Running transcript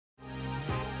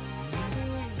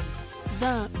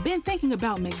Been thinking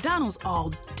about McDonald's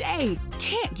all day.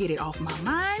 Can't get it off my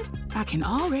mind. I can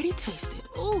already taste it.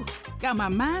 Ooh, got my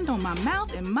mind on my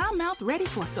mouth and my mouth ready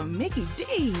for some Mickey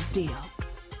D's deal.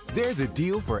 There's a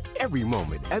deal for every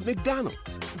moment at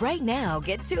McDonald's. Right now,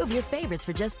 get 2 of your favorites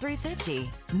for just $3.50.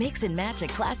 Mix and match a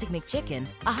classic McChicken,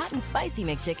 a hot and spicy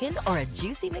McChicken, or a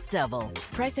juicy McDouble.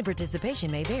 Price and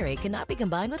participation may vary. Cannot be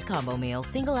combined with combo meal.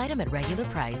 Single item at regular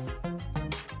price.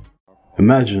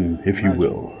 Imagine, if you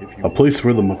will, a place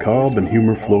where the macabre and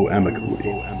humor flow amicably.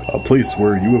 A place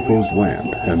where UFOs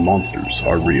land and monsters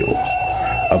are real.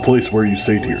 A place where you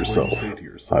say to yourself,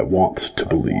 I want to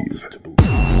believe.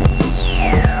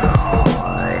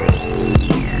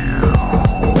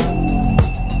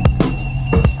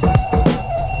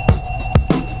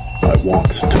 I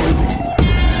want to believe.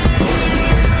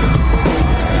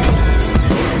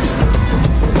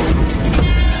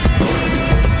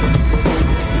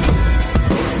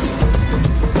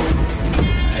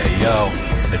 Yo,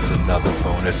 it's another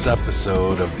bonus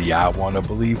episode of the I Want to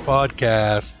Believe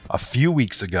podcast. A few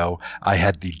weeks ago, I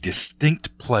had the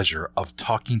distinct pleasure of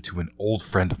talking to an old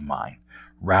friend of mine,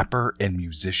 rapper and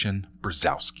musician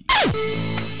Brzowski. I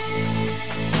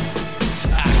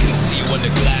can see you under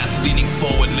glass, leaning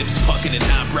forward, lips puckered and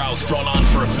eyebrows drawn on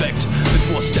for effect.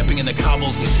 Before stepping in the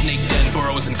cobbles and snake den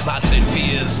burrows and closeted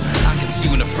fears, I can see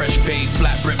you in a fresh fade,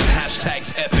 flat brim,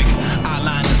 hashtags epic,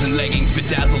 eyeliners and leggings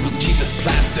bedazzled with cheapest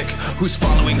plastic. Who's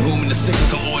following whom in the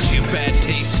cyclical orgy of bad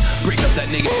taste? Break up that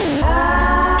nigga.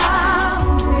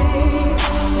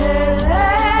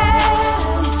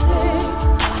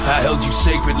 I held you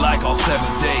sacred like our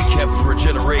seventh day, kept for a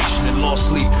generation in lost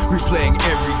sleep, replaying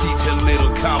every detailed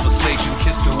little conversation,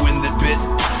 kissed the wind that bit,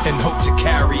 and hope to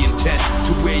carry intent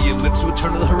to where your lips would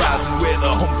turn to the horizon, where the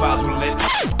home fires were lit.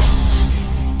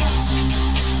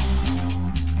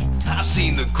 I've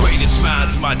seen the greatest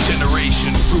minds of my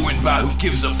generation ruined by who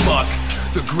gives a fuck.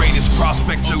 The greatest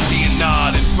prospects OD and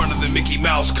nod in front of the Mickey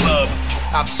Mouse Club.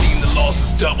 I've seen the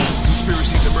losses double,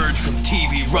 conspiracies emerge from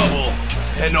TV rubble,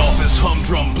 an office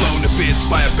humdrum blown to bits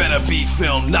by a better B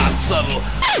film, not subtle.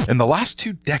 In the last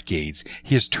 2 decades,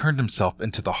 he has turned himself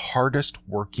into the hardest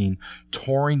working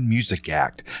touring music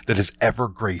act that has ever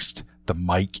graced the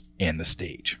mic and the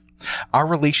stage. Our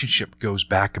relationship goes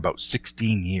back about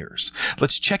 16 years.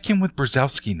 Let's check in with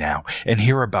Brzowski now and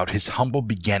hear about his humble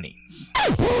beginnings.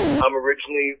 I'm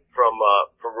originally from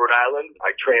Rhode Island.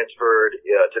 I transferred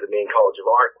to the Maine College of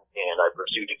Art, and I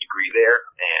pursued a degree there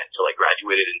until I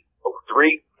graduated in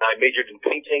 03. I majored in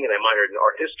painting, and I minored in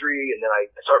art history, and then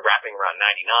I started rapping around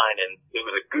 99, and it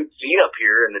was a good scene up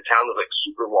here, and the town was, like,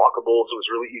 super walkable, so it was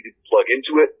really easy to plug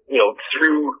into it. You know,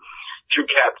 through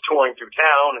cats touring through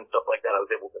town and stuff like that, I was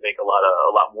able to make a lot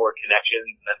more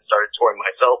connections, and then started touring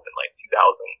myself in, like,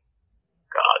 2004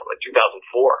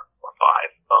 or 5.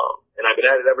 And I've been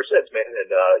at it ever since, man. And,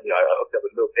 I hooked up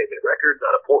with Mill Pavement Records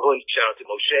out of Portland. Shout out to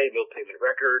Moshe, Mill Pavement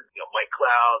Records, Mike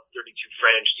Cloud, 32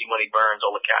 French, C Money Burns,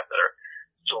 all the cats that are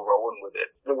still rolling with it.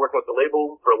 Been working with the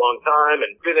label for a long time, and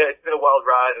it's been a wild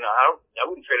ride, and I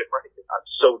wouldn't trade it for anything. I'm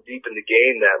so deep in the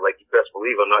game that, like, you best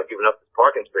believe I'm not giving up this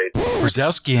parking space.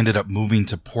 Brzowski ended up moving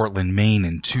to Portland, Maine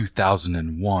in 2001,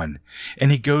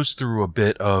 and he goes through a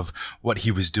bit of what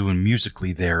he was doing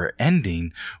musically there,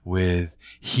 ending with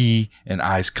he and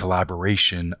I's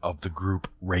collaboration of the group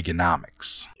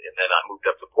Reaganomics. And then I moved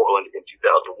up to Portland in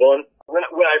 2001. When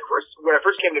I first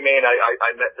came to Maine,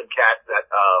 I met some cats that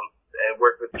and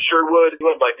worked with Sherwood. We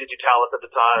went by Digitalis at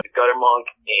the time, the Gutter Monk,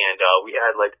 and we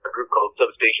had like a group called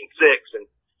Substation 6, and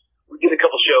we did a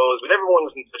couple shows, but everyone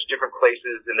was in such different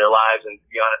places in their lives, and to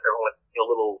be honest, everyone was a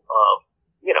little,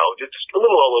 just a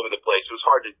little all over the place. It was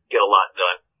hard to get a lot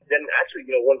done. Then actually,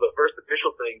 one of the first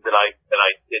official things that I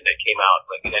did that came out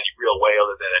like in any real way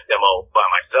other than a demo by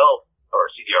myself or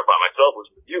a CDR by myself was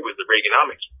with you, was the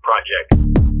Reaganomics project.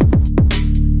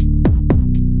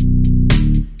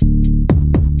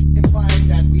 Implying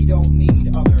that we don't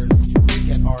need others to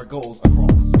get our goals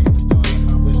across. It is done,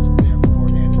 accomplished, therefore,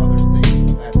 and other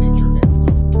things of that nature. And so,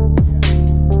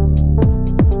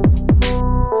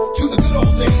 to the good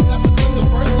old days, that's a thing the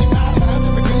first place I time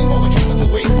never dream all the capital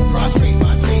weight. Prostrate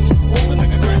my states, open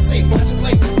like a grass safe, watch it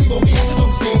play, leave all the ashes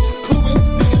on stage, cluing,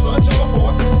 making lunch on the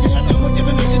board. Yeah, I done with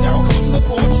divination, Darryl comes to the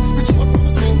porch, retort from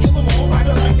the same, kill them all, ride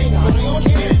a lightning, high on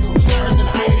cannon, Osiris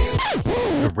and hiding.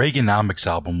 The Reaganomics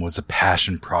album was a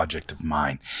passion project of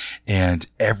mine, and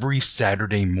every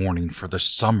Saturday morning for the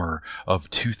summer of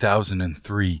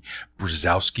 2003,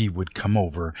 Brzowski would come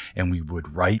over and we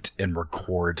would write and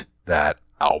record that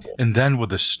album. And then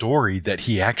with a story that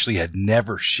he actually had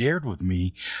never shared with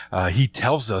me, he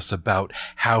tells us about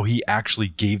how he actually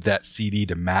gave that CD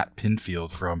to Matt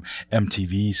Pinfield from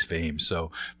MTV's fame.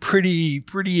 So pretty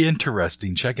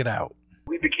interesting. Check it out.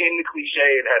 We became the cliche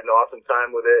and had an awesome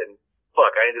time with it. And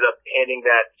fuck, I ended up handing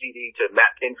that CD to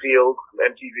Matt Pinfield from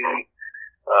MTV.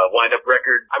 Wind Up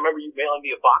Record. I remember you mailing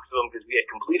me a box of them because we had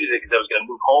completed it because I was going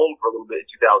to move home for a little bit in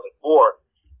 2004.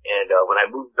 And when I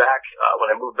moved back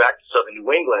to Southern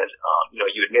New England,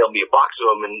 you had mailed me a box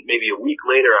of them, and maybe a week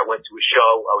later I went to a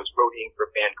show. I was roadieing for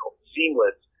a band called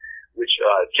Seamless, which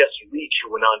Jesse Leach,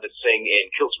 who went on to sing in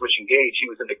Killswitch Engage,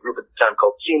 he was in the group at the time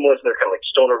called Seamless, and they're kind of like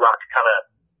stoner rock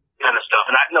kind of stuff.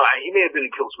 And he may have been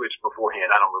in Killswitch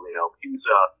beforehand. I don't really know. He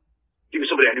was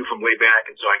somebody I knew from way back,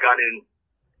 and so I got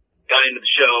into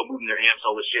the show, moving their amps,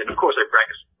 all this shit. And of course, I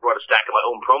brought a stack of my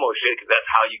own promo shit because that's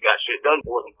how you got shit done. It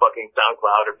wasn't fucking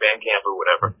SoundCloud or Bandcamp or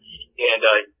whatever. And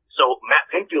so Matt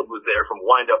Pinfield was there from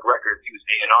Wind Up Records. He was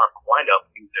A&R for Wind Up.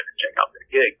 He was there to check out their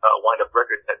gig. Wind Up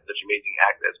Records had such amazing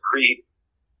acts as Creed,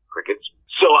 Crickets.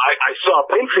 So I saw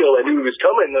Pinfield. I knew he was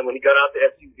coming. And then when he got out the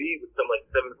SUV with some like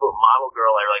 7-foot model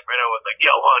girl, I ran over and was like,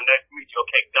 "Yo, hon, nice to meet you.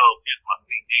 Okay, go. Here's my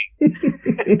CD."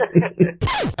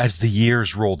 As the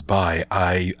years rolled by,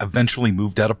 I eventually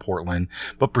moved out of Portland,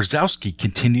 but Brzowski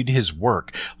continued his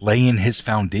work, laying his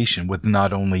foundation with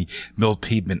not only Milled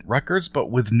Pavement Records, but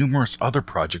with numerous other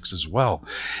projects as well.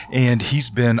 And he's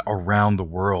been around the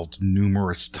world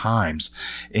numerous times.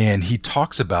 And he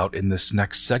talks about in this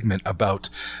next segment about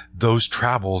those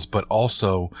travels, but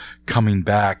also coming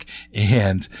back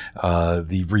and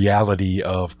the reality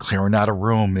of clearing out a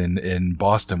room in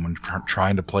Boston when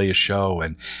trying to play a show,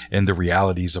 and the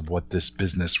realities of what this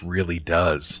business really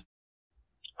does.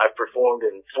 I've performed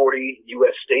in 40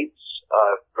 U.S. states.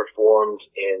 I've performed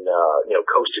in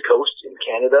coast to coast in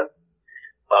Canada.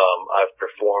 I've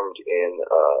performed in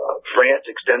France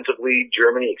extensively,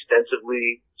 Germany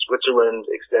extensively, Switzerland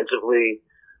extensively.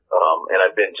 And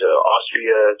I've been to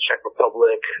Austria, Czech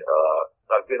Republic.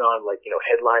 I've been on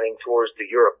headlining tours to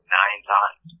Europe 9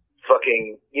 times.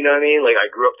 Fucking, you know what I mean? Like, I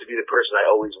grew up to be the person I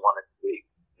always wanted to be.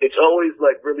 It's always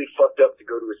really fucked up to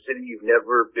go to a city you've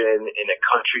never been, in a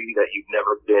country that you've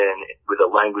never been, with a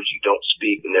language you don't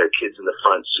speak, and there are kids in the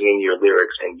front singing your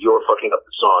lyrics, and you're fucking up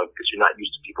the song because you're not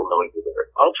used to people knowing the lyrics.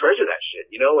 I'll treasure that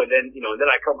shit, and then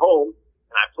I come home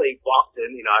and I played Boston.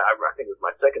 I think it was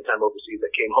my second time overseas. I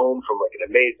came home from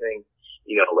an amazing,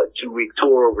 2-week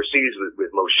tour overseas with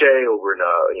Moshe over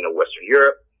in Western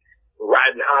Europe.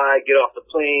 Riding high, get off the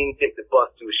plane, take the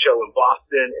bus to a show in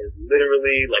Boston, and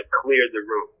literally cleared the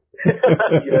room.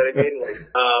 You know what I mean?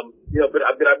 But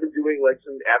I've been doing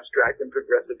some abstract and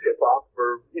progressive hip hop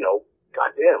for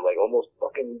goddamn almost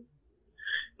fucking,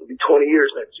 it'll be 20 years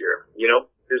next year.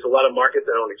 There's a lot of markets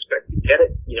I don't expect to get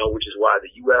it, which is why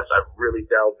the U.S. I've really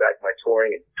dialed back my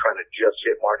touring and trying to just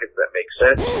hit markets that make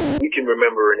sense. We can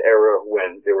remember an era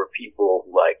when there were people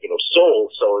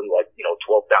Soul selling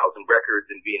 12,000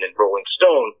 records and being in Rolling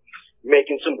Stone,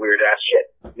 making some weird ass shit.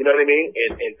 You know what I mean?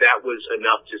 And that was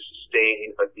enough to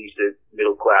sustain a decent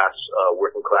middle class,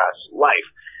 working class life.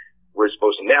 Whereas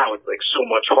opposed to now, it's so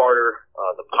much harder.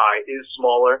 The pie is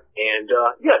smaller, and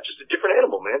just a different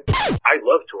animal, man. I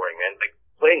love touring, man.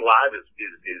 Playing live is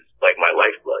my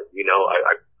lifeblood.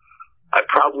 I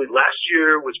probably last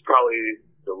year was probably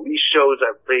the least shows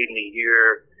I've played in a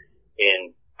year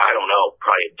in, I don't know,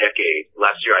 probably a decade.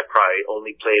 Last year I probably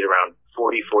only played around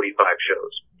 40, 45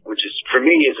 shows, which is, for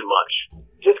me, isn't much.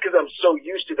 Just because I'm so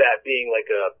used to that being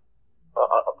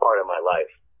a part of my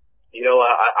life.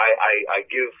 I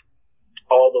give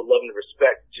all the love and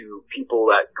respect to people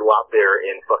that go out there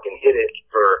and fucking hit it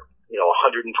for,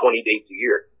 120 dates a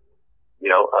year.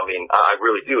 I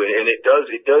really do. And it does,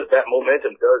 that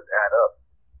momentum does add up.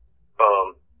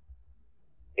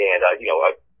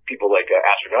 People like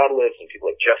Astronautilus and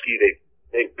people like Brzowski,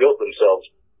 they built themselves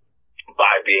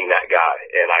by being that guy.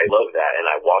 And I love that, and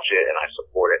I watch it and I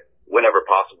support it whenever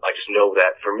possible. I just know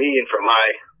that for me and for my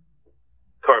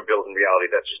current build in reality,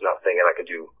 that's just not a thing that I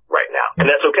can do right now. And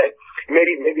that's okay.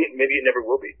 Maybe it never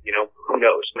will be, who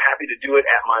knows? I'm happy to do it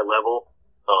at my level.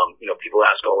 People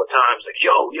ask all the time, it's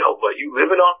yo, but you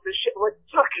living off this shit? I'm like,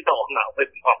 fuck no, I'm not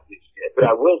living off this shit. But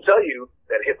I will tell you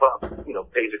that hip hop,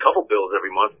 pays a couple bills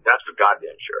every month. That's for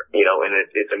goddamn sure. And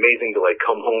it's amazing to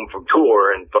come home from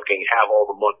tour and fucking have all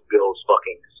the month bills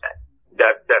fucking set.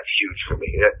 That's huge for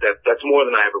me. That's more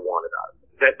than I ever wanted out of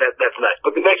it. That's nice.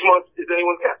 But the next month is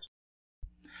anyone's guess.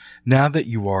 Now that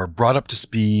you are brought up to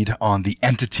speed on the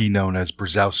entity known as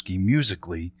Brzowski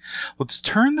musically, let's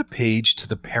turn the page to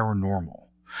the paranormal.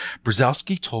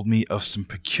 Brzowski told me of some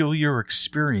peculiar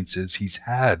experiences he's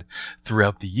had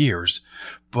throughout the years,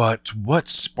 but what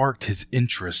sparked his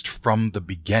interest from the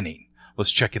beginning?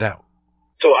 Let's check it out.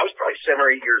 So I was probably 7 or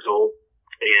 8 years old,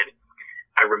 and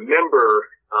I remember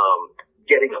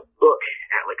getting a book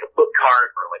at like a book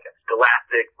cart or like a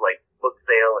Scholastic like book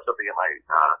sale or something in my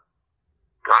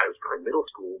it was probably middle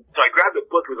school. So I grabbed a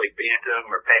book. It was like Bantam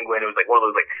or Penguin. It was like one of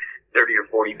those like 30 or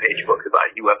 40 page books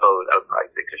about UFOs. I was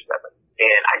probably 6 or 7,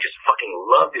 and I just fucking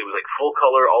loved it. It was like full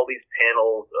color, all these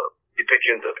panels of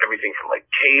depictions of everything from like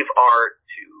cave art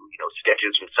to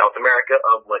sketches from South America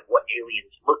of like what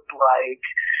aliens looked like,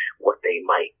 what they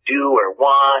might do or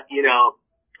want,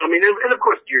 I mean, and of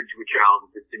course geared to a child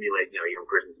to stimulate, a young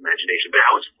person's imagination, but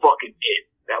I was fucking in.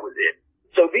 That was it.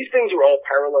 So these things were all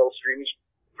parallel streams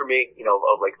for me,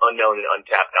 of like unknown and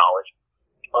untapped knowledge.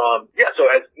 So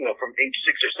as, from age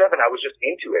 6 or 7, I was just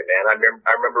into it, man.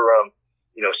 I remember,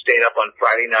 staying up on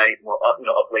Friday night, up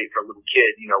late for a little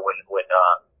kid,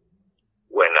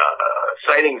 when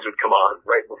sightings would come on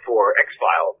right before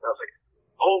X-Files. I was like,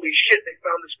 holy shit, they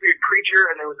found this weird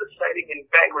creature, and there was a sighting in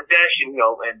Bangladesh,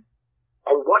 and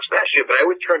I would watch that shit, but I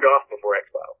was turned off before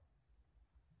X-Files.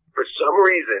 For some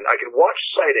reason, I could watch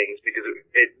sightings because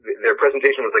their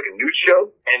presentation was like a news show,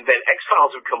 and then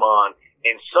X-Files would come on,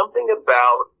 and something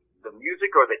about the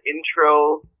music or the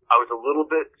intro, I was a little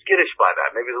bit skittish by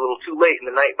that. Maybe it was a little too late in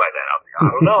the night by then. I was like, I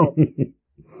don't know.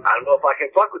 I don't know if I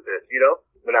can fuck with this,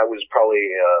 When I was probably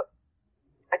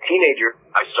a teenager,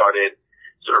 I started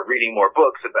sort of reading more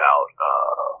books about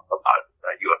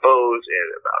UFOs and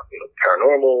about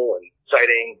paranormal and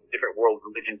sighting, different world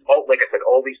religions. All, like I said,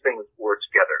 all these things were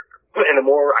together. And the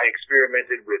more I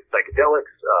experimented with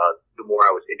psychedelics, the more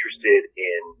I was interested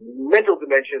in mental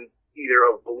dimensions, either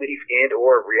of belief and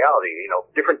or of reality.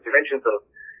 Different dimensions of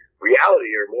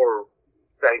reality are more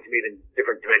exciting to me than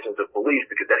different dimensions of belief,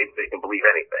 because anybody can believe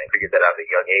anything. I figured that out at a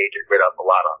young age. I read up a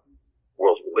lot on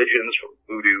world religions, from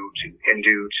voodoo to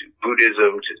Hindu to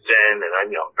Buddhism to Zen, and I'm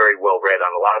very well read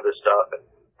on a lot of this stuff, and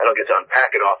I don't get to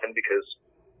unpack it often because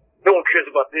no one cares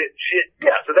about this shit.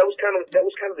 Yeah, so that was kind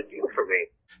of the deal for me.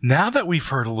 Now that we've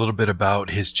heard a little bit about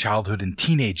his childhood and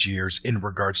teenage years in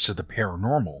regards to the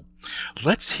paranormal,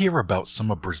 let's hear about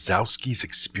some of Brzowski's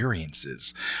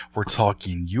experiences. We're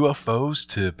talking UFOs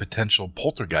to potential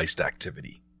poltergeist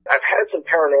activity. I've had some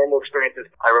paranormal experiences.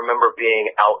 I remember being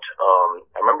out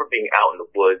in the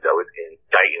woods. I was in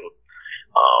Dayton,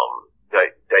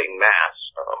 Mass,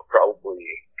 probably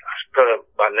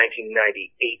about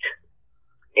 1998.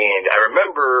 And I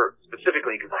remember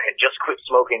specifically because I had just quit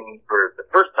smoking for the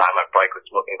first time. I probably quit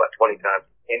smoking about 20 times,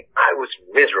 and I was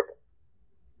miserable.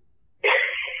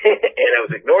 And I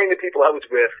was ignoring the people I was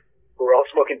with, who were all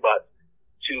smoking butts,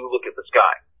 to look at the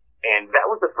sky. And that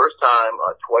was the first time,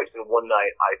 twice in one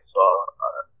night, I saw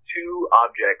two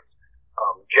objects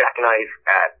jackknife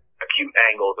at acute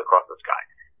angles across the sky.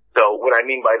 So what I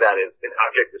mean by that is an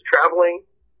object is traveling,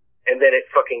 and then it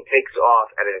fucking takes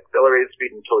off at an accelerated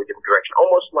speed in a totally different direction.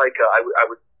 Almost like I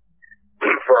would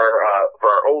for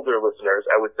our older listeners,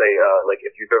 I would say like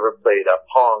if you've ever played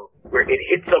Pong, where it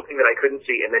hit something that I couldn't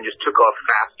see and then just took off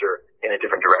faster in a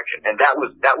different direction, and that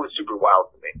was super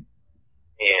wild to me.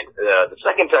 And the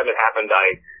second time it happened,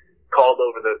 I called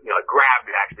over I grabbed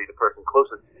actually the person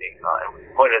closest to me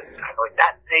and pointed at the sky, like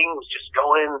that thing was just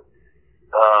going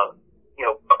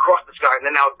across the sky, and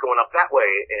then now it's going up that way.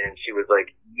 And she was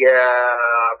like, yeah,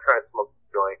 I'm trying to smoke a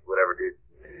joint, whatever, dude.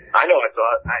 I know I saw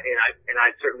it, and I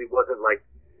certainly wasn't like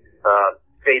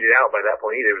faded out by that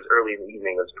point either. It was early in the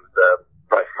evening. It was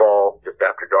probably fall, just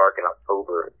after dark in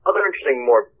October. Other interesting,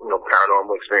 more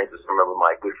paranormal experiences. I remember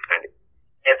my good friend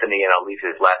Anthony, and I'll leave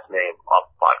his last name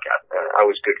off the podcast. I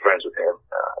was good friends with him,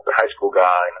 the high school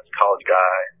guy and a college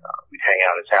guy. We'd hang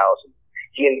out at his house.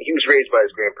 And he was raised by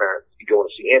his grandparents. He'd go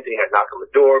to see Anthony. I'd knock on the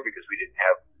door because we didn't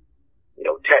have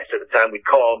text at the time. We'd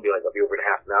call and be like, I'll be over in a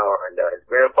half an hour. And his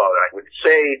grandfather would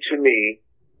say to me,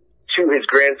 to his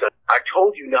grandson, I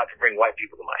told you not to bring white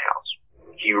people to my house.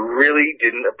 He really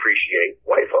didn't appreciate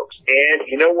white folks. And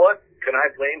you know what? Can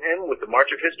I blame him with the March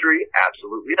of History?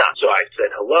 Absolutely not. So I said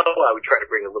hello. I would try to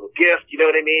bring a little gift, you know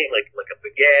what I mean? Like a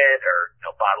baguette or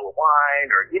a bottle of wine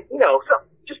or, some,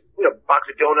 just, box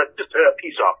of donuts, just a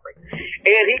peace offering.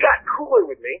 And he got cooler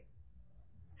with me.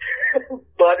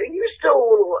 But he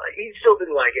still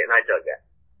didn't like it, and I dug that.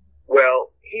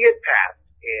 Well, he had passed,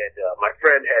 and my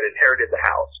friend had inherited the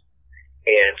house.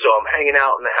 And so I'm hanging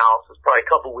out in the house. It's probably a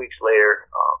couple weeks later.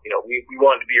 We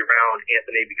wanted to be around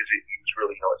Anthony because he was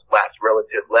really, his last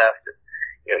relative left. And,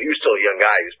 he was still a young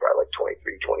guy. He was probably like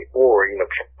 23,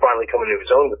 24, finally coming to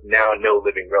his own with now no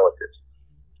living relatives.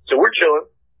 So we're chilling.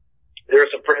 There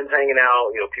are some friends hanging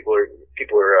out. People are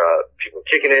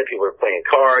kicking it. People are playing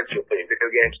cards. People are playing video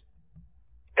games.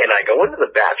 And I go into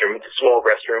the bathroom. It's a small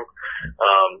restroom.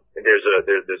 And there's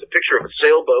a picture of a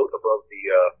sailboat above the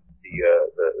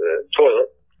toilet.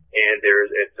 And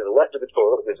to the left of the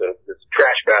toilet, there's a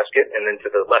trash basket. And then to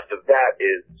the left of that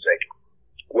is the sink.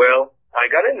 Well,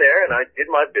 I got in there and I did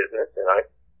my business and I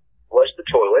flushed the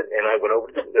toilet and I went over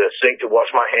to the sink to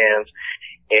wash my hands.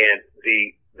 And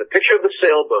the picture of the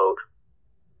sailboat,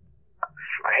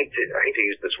 I hate to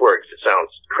use this word because it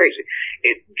sounds crazy.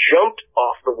 It jumped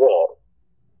off the wall,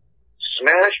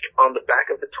 smashed on the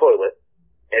back of the toilet,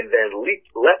 and then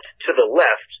leapt to the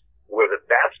left where the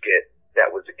basket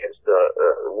that was against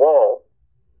the wall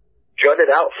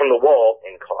jutted out from the wall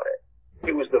and caught it.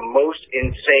 It was the most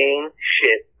insane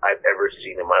shit I've ever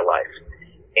seen in my life.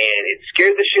 And it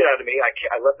scared the shit out of me.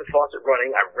 I left the faucet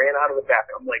running. I ran out of the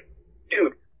bathroom. I'm like,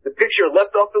 dude, the picture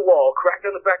leapt off the wall, cracked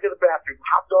on the back of the bathroom,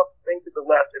 hopped off the thing to the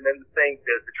left, and then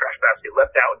the trash basket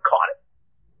leapt out and caught it.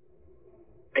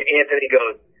 And Anthony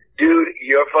goes, dude,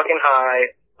 you're fucking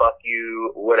high, fuck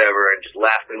you, whatever, and just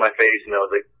laughed in my face. And I was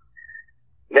like,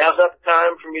 now's not the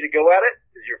time for me to go at it,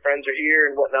 because your friends are here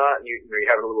and whatnot, and you're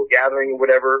having a little gathering or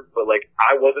whatever. But like,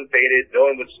 I wasn't faded, no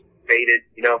one was faded,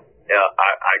 you know.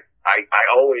 I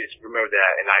always remember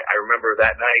that, and I remember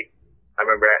that night. I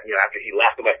remember, you know, after he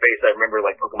laughed in my face, I remember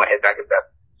like poking my head back at that.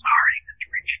 Sorry, Mr.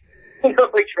 Rich. You know,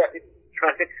 like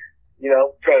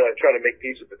trying to make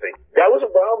peace with the thing. That was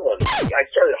a wild one. I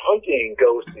started hunting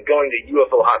ghosts and going to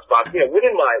UFO hotspots, you know,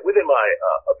 within my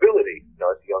ability, you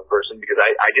know, as a young person, because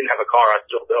I didn't have a car. I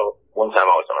still don't. One time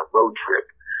I was on a road trip.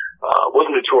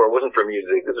 Wasn't a tour, wasn't for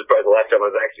music. This is probably the last time I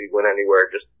actually went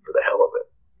anywhere just for the hell of it.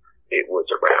 It was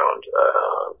around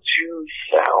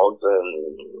 2000,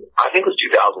 I think it was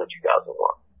 2000 or 2001.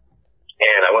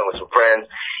 And I went with some friends,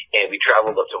 and we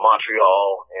traveled up to Montreal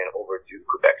and over to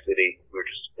Quebec City. We were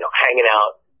just, you know, hanging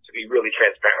out. To be really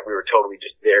transparent, we were totally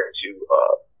just there to,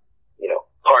 you know,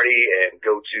 party and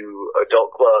go to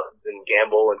adult clubs and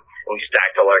gamble, and we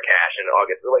stacked all our cash in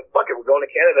August. We're like, fuck it, we're going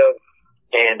to Canada.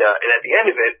 And at the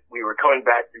end of it, we were coming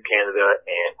back through Canada,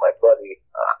 and my buddy,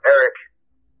 Eric,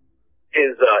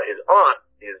 his aunt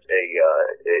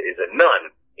is a nun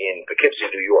in Poughkeepsie,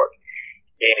 New York,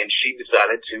 and she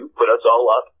decided to put us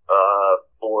all up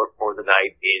for the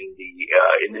night in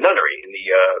the nunnery, in the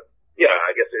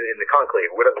I guess in the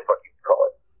conclave, whatever the fuck you call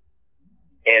it.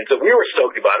 And so we were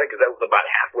stoked about it because that was about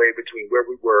halfway between where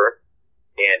we were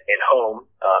and home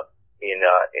in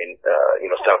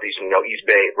southeastern, East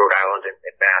Bay, Rhode Island,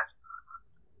 and Mass.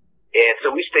 And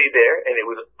so we stayed there, and it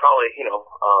was probably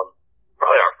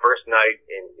probably our first night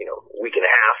in, a week and a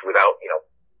half without,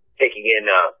 taking in,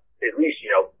 at least,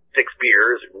 6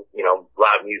 beers,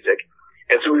 loud music.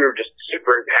 And so we were just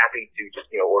super happy to just,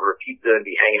 order a pizza and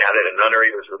be hanging out at a nunnery.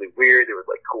 It was really weird. There was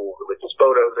like cool religious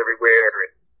photos everywhere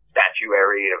and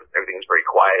statuary. Everything was very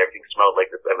quiet. Everything smelled like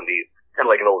the 70s, kind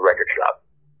of like an old record shop.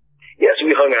 Yeah, so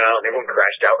we hung out and everyone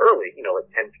crashed out early,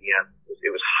 like 10 p.m. It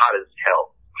was hot as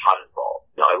hell, hot as balls.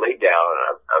 I laid down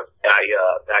and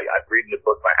I reading a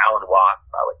book by Alan Watts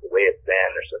about like The Way of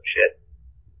Zen or some shit.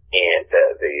 And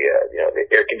the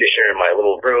air conditioner in my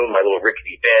little room, my little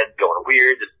rickety bed going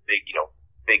weird, this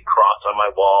big cross on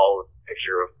my wall, a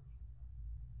picture of,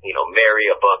 Mary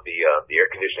above the air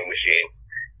conditioning machine.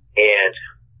 And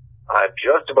I'm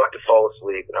just about to fall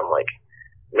asleep and I'm like,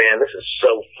 man, this is so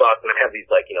fucked. And I have these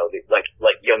like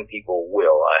young people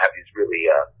will, I have these really,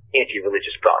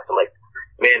 anti-religious thoughts. I'm like,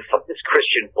 man, fuck this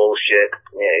Christian bullshit.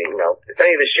 Yeah, if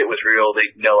any of this shit was real,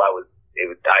 they'd know I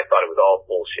thought it was all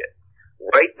bullshit.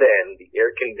 Right then, the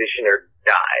air conditioner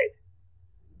died.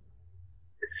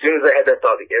 As soon as I had that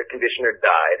thought, the air conditioner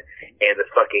died, and the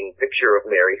fucking picture of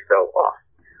Mary fell off.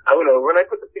 I went over and I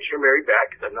put the picture of Mary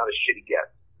back, because I'm not a shitty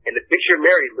guest. And the picture of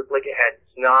Mary looked like it had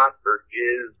snot or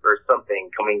jizz or something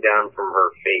coming down from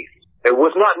her face. It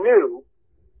was not new.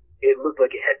 It looked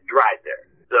like it had dried there.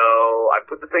 So I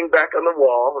put the thing back on the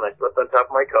wall, and I slept on top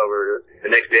of my covers.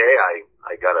 The next day,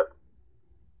 I got a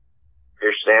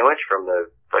fish sandwich from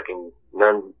the fucking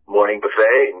nun morning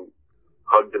buffet and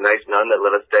hugged the nice nun that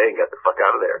let us stay and got the fuck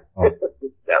out of there. Oh.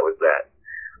 That was that.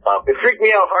 It freaked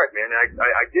me out hard, man.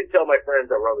 I did tell my friends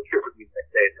that were on the trip with me the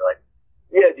next day, they're like,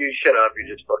 yeah, dude, shut up.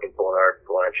 You're just fucking pulling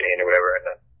our chain or whatever. And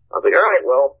I was like, all right,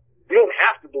 well, you don't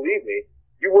have to believe me.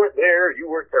 You weren't there. You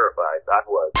weren't terrified. I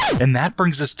was. And that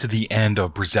brings us to the end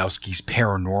of Brzowski's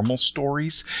paranormal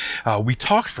stories. We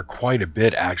talked for quite a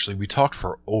bit, actually. We talked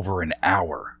for over an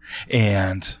hour.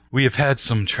 And we have had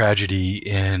some tragedy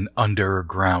in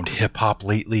underground hip-hop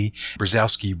lately.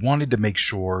 Brzowski wanted to make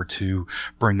sure to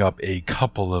bring up a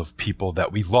couple of people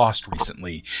that we lost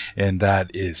recently, and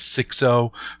that is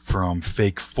 6-0 from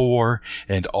Fake 4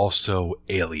 and also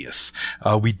Alias.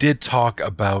 We did talk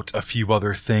about a few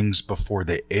other things before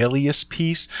the Alias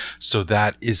piece, so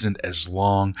that isn't as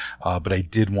long, but I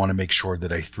did want to make sure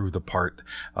that I threw the part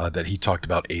that he talked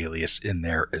about Alias in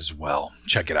there as well.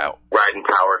 Check it out. Riding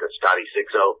Power to Scotty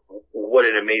 6-0. What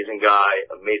an amazing guy,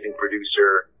 amazing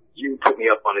producer. You put me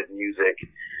up on his music.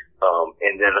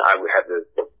 And then I had the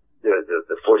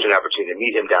fortunate opportunity to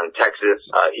meet him down in Texas.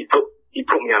 He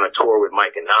put me on a tour with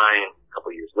Mike and Nine a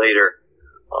couple of years later.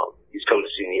 He's come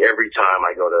to see me every time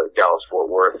I go to Dallas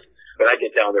Fort Worth. But I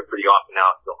get down there pretty often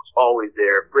now. He's almost always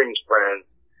there, brings friends,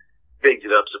 bigs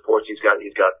it up, supports. He's got 3,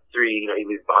 he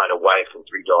leaves behind a wife and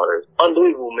 3 daughters.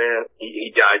 Unbelievable, man. He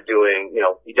died doing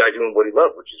what he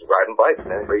loved, which is riding bikes,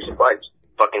 man, racing bikes.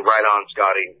 Fucking right on,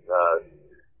 Scotty.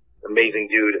 Amazing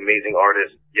dude, amazing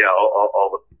artist. Yeah,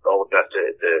 all the best to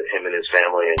him and his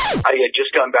family. And I had just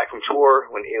gotten back from tour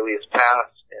when Alias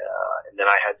passed, and then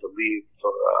I had to leave for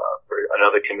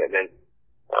another commitment.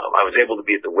 I was able to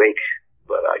be at the wake,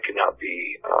 but I could not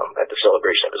be at the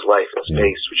celebration of his life in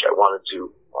space, which I wanted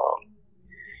to.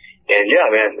 And yeah,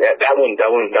 man, that one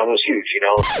was huge, you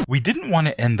know. We didn't want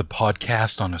to end the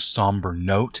podcast on a somber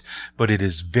note, but it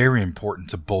is very important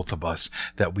to both of us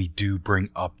that we do bring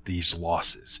up these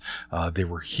losses. They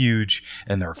were huge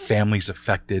and there are families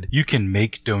affected. You can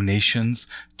make donations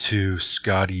to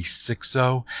Scotty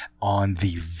 6-0 on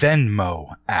the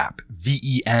Venmo app,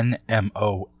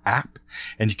 VENMO app,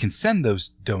 and you can send those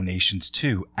donations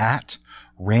to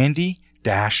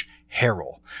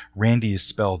 @Randy-Harrell. Randy is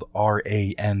spelled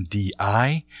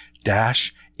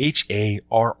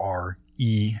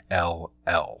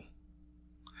RANDI-HARRELL.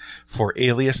 For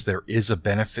Alias, there is a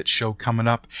benefit show coming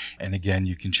up, and again,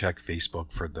 you can check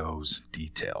Facebook for those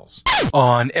details.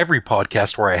 On every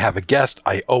podcast where I have a guest,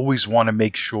 I always want to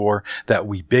make sure that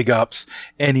we big ups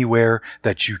anywhere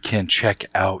that you can check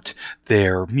out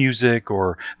their music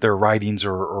or their writings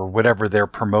or whatever they're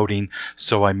promoting.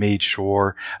 So I made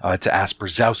sure to ask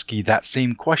Brzowski that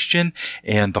same question,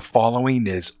 and the following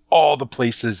is all the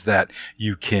places that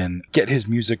you can get his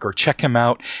music or check him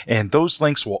out, and those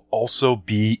links will also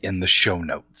be in the show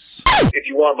notes. If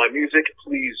you want my music,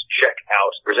 please check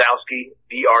out Brzowski,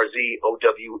 BRZOWSKI.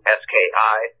 You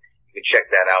can check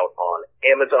that out on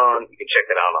Amazon. You can check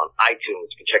that out on iTunes.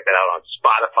 You can check that out on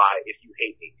Spotify if you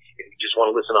hate me. If you just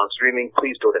want to listen on streaming,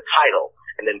 please go to Tidal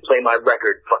and then play my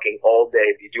record fucking all day.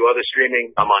 If you do other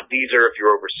streaming, I'm on Deezer if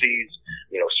you're overseas,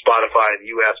 Spotify in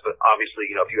the U.S., but obviously,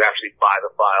 if you actually buy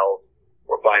the files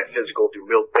or buy a physical through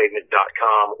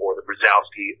milkpavement.com or the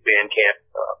Brzowski Bandcamp,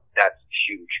 that's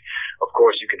huge. Of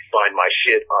course, you can find my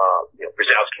shit,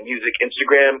 Brzowski Music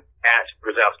Instagram,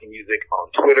 @Brzowski Music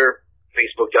on Twitter,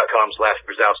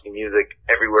 Facebook.com/Brzowski Music,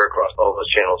 everywhere across all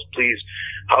those channels. Please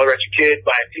holler at your kid,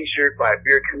 buy a t-shirt, buy a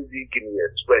beer koozie, give me a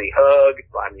sweaty hug,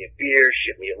 buy me a beer,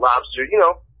 ship me a lobster.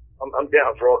 I'm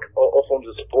down for all forms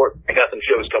of support. I got some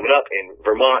shows coming up in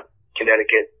Vermont,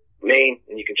 Connecticut, Maine,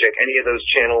 and you can check any of those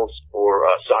channels or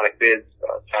Sonic Bids,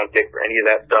 Soundtick, for any of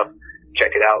that stuff.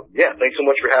 Check it out. Yeah, thanks so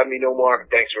much for having me, Nomar.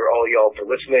 Thanks for all y'all for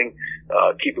listening.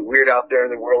 Keep it weird out there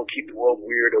in the world. Keep the world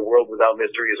weird. A world without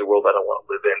mystery is a world I don't want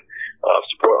to live in.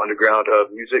 Support underground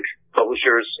music,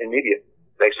 publishers, and media.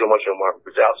 Thanks so much, Nomar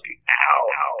Brzowski. Ow,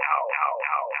 ow, ow, ow,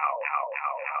 ow, ow, ow, ow,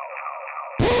 ow, ow.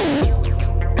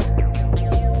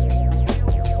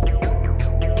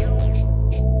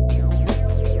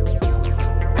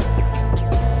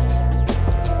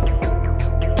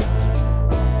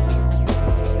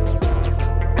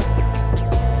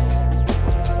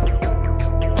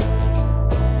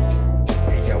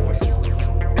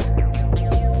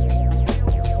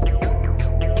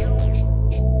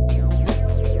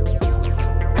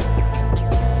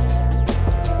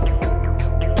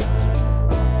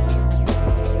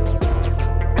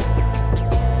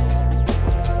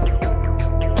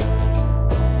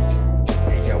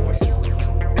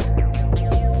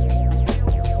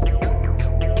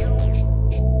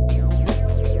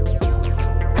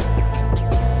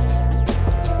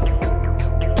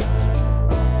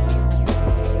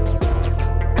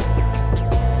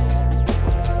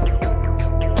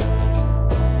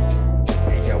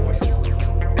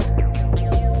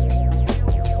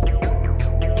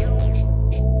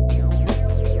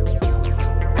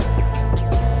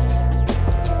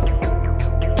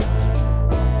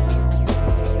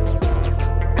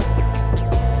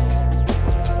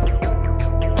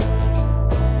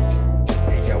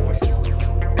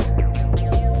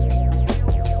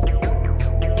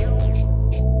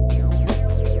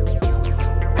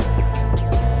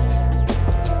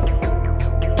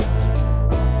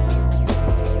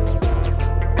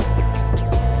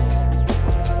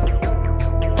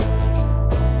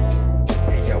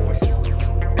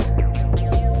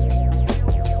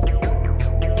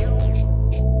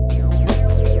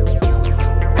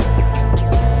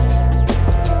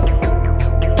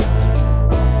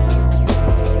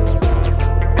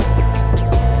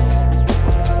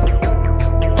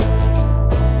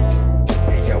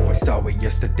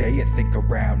 think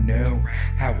around noon,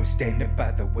 I was standing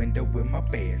by the window in my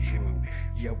bedroom.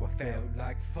 Yo, I felt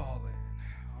like falling.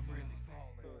 I'm really falling.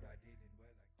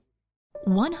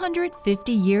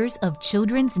 150 years of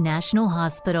Children's National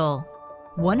Hospital.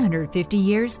 150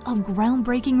 years of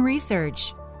groundbreaking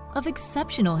research, of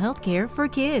exceptional healthcare for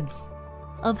kids,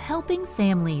 of helping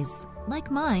families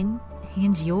like mine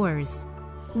and yours.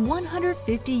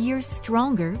 150 years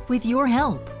stronger with your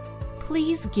help.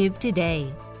 Please give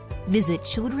today. Visit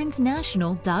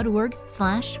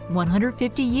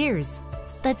childrensnational.org/150 years.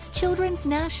 That's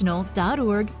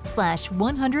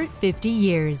childrensnational.org/150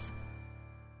 years.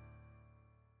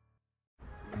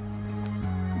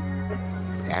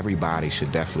 Everybody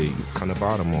should definitely come to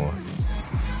Baltimore.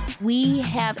 We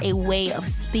have a way of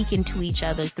speaking to each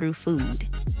other through food.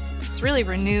 It's really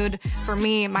renewed for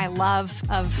me my love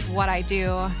of what I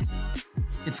do.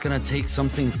 It's gonna take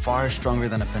something far stronger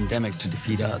than a pandemic to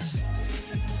defeat us.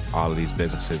 All of these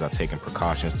businesses are taking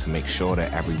precautions to make sure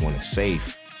that everyone is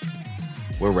safe.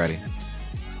 We're ready.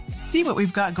 See what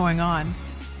we've got going on.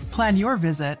 Plan your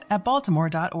visit at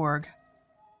baltimore.org.